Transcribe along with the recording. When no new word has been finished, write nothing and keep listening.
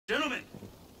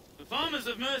Farmers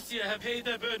of Mercia have paid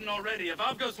their burden already. If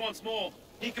Avgos wants more,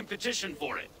 he can petition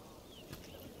for it.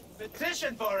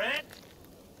 Petition for it?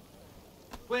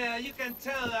 Well, you can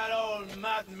tell that old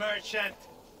mud merchant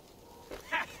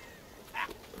that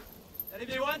if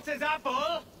he wants his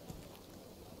apple,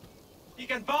 he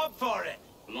can bob for it.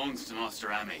 Belongs to Master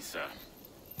Ame, sir.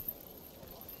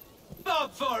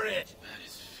 Bob for it! That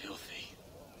is filthy.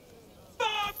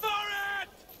 Bob for it!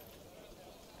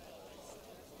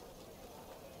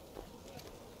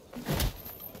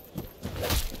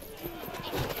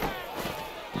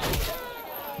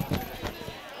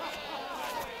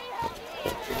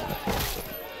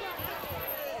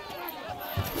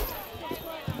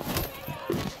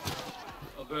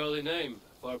 A burly name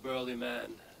for a burly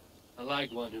man. I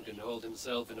like one who can hold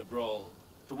himself in a brawl.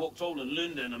 To walk tall in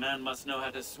London, a man must know how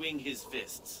to swing his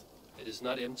fists. It is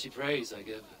not empty praise I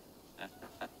give.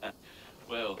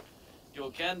 Well,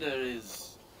 your candor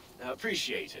is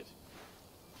appreciated.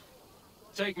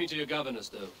 Take me to your governor,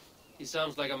 though. He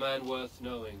sounds like a man worth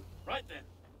knowing. Right then.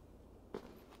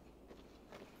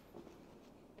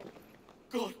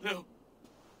 God, no.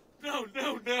 No,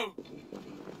 no, no!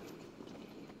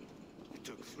 It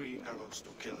took 3 arrows to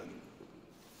kill him.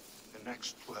 The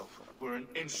next 12 were an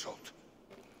insult.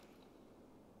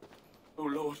 O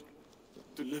Lord,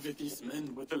 deliver these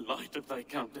men with the light of thy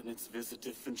countenance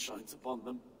visiteth and shines upon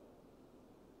them.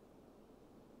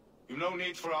 You've no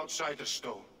need for outsiders,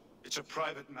 Stowe. It's a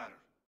private matter.